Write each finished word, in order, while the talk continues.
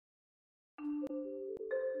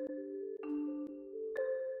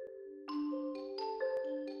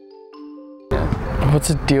What's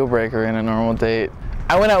a deal breaker in a normal date?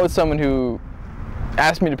 I went out with someone who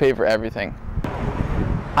asked me to pay for everything.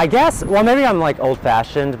 I guess, well, maybe I'm like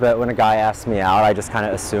old-fashioned, but when a guy asks me out, I just kind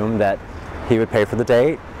of assume that he would pay for the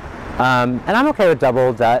date. And I'm okay with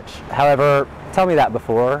double Dutch. However, tell me that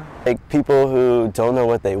before. Like people who don't know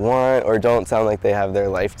what they want or don't sound like they have their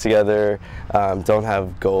life together, don't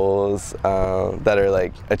have goals that are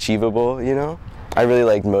like achievable, you know? I really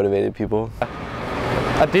like motivated people.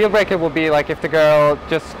 A deal breaker will be like if the girl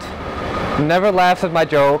just never laughs at my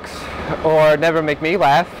jokes or never make me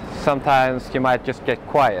laugh. Sometimes you might just get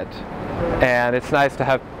quiet, and it's nice to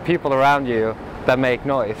have people around you that make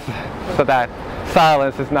noise so that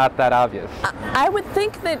silence is not that obvious. I would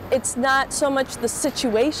think that it's not so much the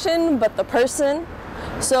situation but the person.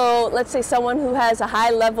 So let's say someone who has a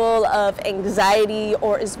high level of anxiety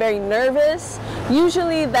or is very nervous,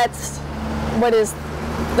 usually that's what is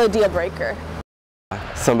the deal breaker.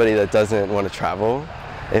 Somebody that doesn't want to travel,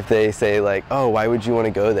 if they say like, oh, why would you want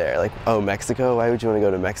to go there? Like, oh, Mexico, why would you want to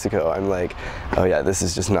go to Mexico? I'm like, oh yeah, this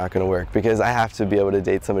is just not going to work, because I have to be able to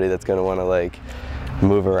date somebody that's going to want to like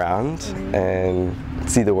move around and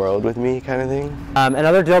see the world with me, kind of thing.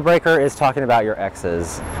 Another deal breaker is talking about your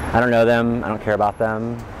exes. I don't know them, I don't care about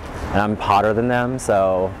them, and I'm hotter than them,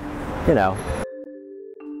 so, you know.